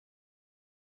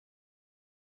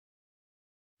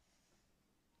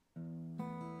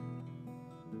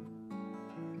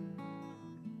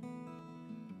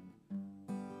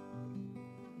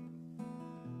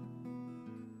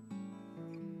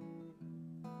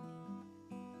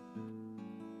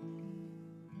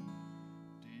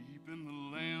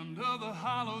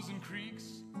hollows and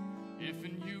creeks. If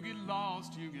and you get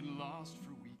lost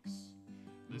for weeks.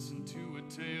 Listen to a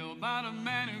tale about a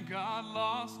man who got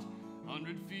lost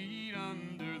 100 feet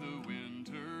under the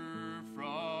winter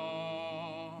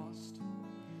frost.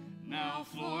 Now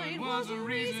Floyd was a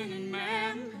reasoning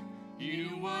man. He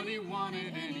knew what he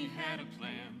wanted and he had a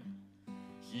plan.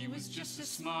 He was just as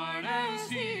smart as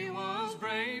he was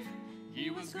brave. He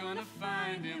was gonna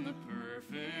find him the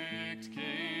perfect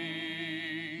cave.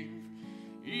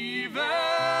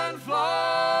 Even Floyd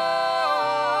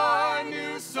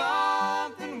knew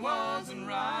something wasn't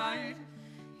right.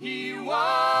 He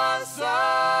was suffering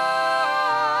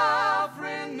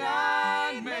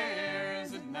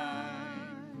nightmares at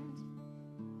night.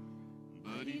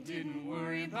 But he didn't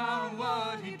worry about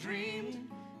what he dreamed.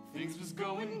 Things was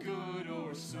going good,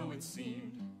 or so it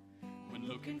seemed. When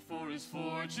looking for his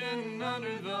fortune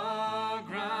under the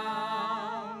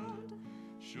ground,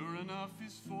 sure enough,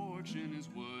 his fortune is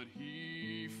what